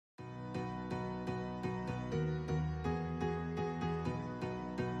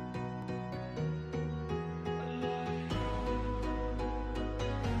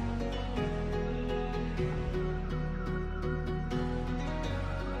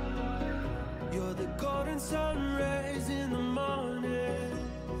sun rays in the morning,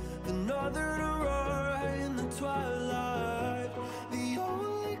 the northern aurora in the twilight, the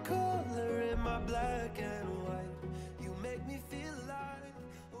only color in my black and white. You make me feel alive.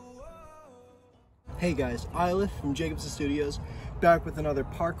 Whoa. Hey guys, Ilith from Jacobs Studios, back with another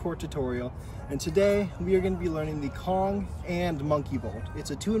parkour tutorial, and today we are going to be learning the Kong and Monkey Vault.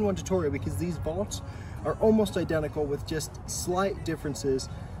 It's a 2-in-1 tutorial because these vaults are almost identical with just slight differences,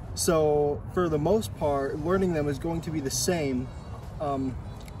 so for the most part learning them is going to be the same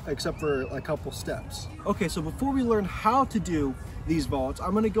except for a couple steps. Okay, so before we learn how to do these vaults,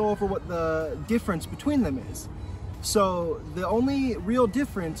 I'm going to go over what the difference between them is. So the only real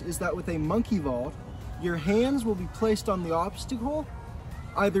difference is that with a monkey vault, your hands will be placed on the obstacle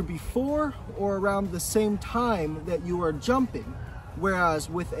either before or around the same time that you are jumping, whereas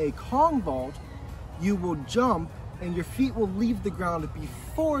with a Kong vault, you will jump and your feet will leave the ground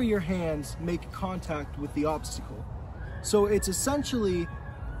before your hands make contact with the obstacle. So it's essentially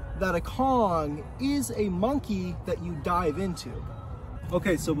that a Kong is a monkey that you dive into.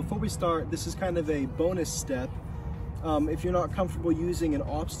 Okay, so before we start, this is kind of a bonus step. If you're not comfortable using an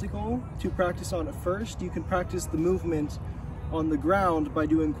obstacle to practice on at first, you can practice the movement on the ground by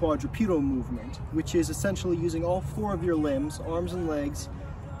doing quadrupedal movement, which is essentially using all 4 of your limbs, arms and legs,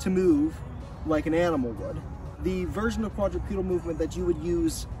 to move like an animal would. The version of quadrupedal movement that you would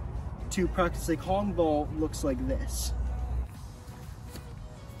use to practice a Kong vault looks like this.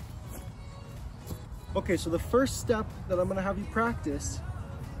 Okay, so the first step that I'm going to have you practice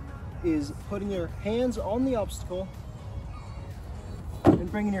is putting your hands on the obstacle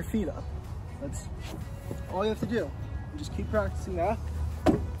and bringing your feet up. That's all you have to do. And just keep practicing that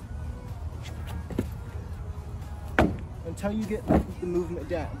until you get the movement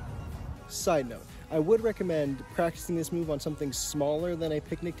down. Side note, I would recommend practicing this move on something smaller than a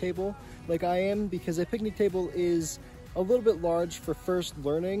picnic table like I am, because a picnic table is a little bit large for first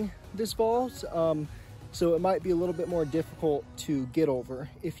learning this vault, so it might be a little bit more difficult to get over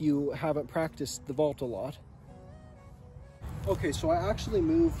if you haven't practiced the vault a lot. Okay, so I actually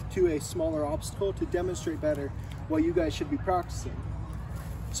moved to a smaller obstacle to demonstrate better what you guys should be practicing.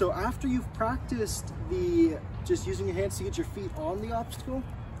 So after you've practiced just using your hands to get your feet on the obstacle,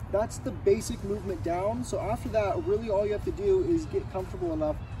 that's the basic movement down. So after that, really all you have to do is get comfortable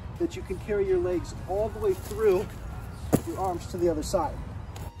enough that you can carry your legs all the way through your arms to the other side.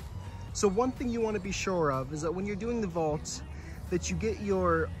 So one thing you want to be sure of is that when you're doing the vaults, that you get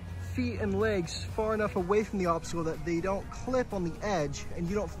your feet and legs far enough away from the obstacle that they don't clip on the edge and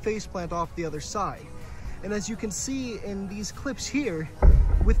you don't face plant off the other side. And as you can see in these clips here,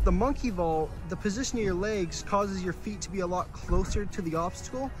 with the monkey vault, the position of your legs causes your feet to be a lot closer to the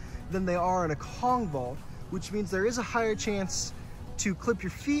obstacle than they are in a Kong vault, which means there is a higher chance to clip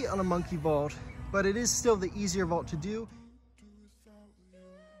your feet on a monkey vault, but it is still the easier vault to do.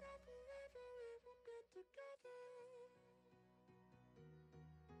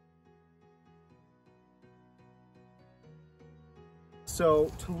 So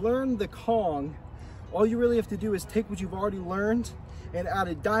to learn the Kong, all you really have to do is take what you've already learned and add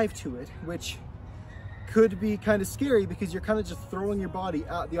a dive to it, which could be kind of scary because you're kind of just throwing your body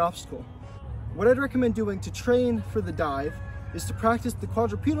at the obstacle. What I'd recommend doing to train for the dive is to practice the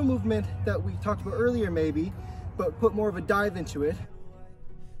quadrupedal movement that we talked about earlier maybe, but put more of a dive into it.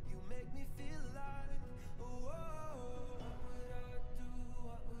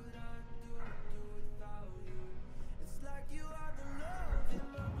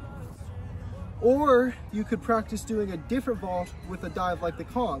 Or you could practice doing a different vault with a dive like the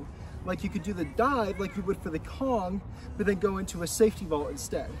Kong. Like you could do the dive like you would for the Kong, but then go into a safety vault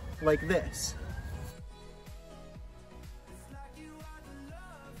instead, like this.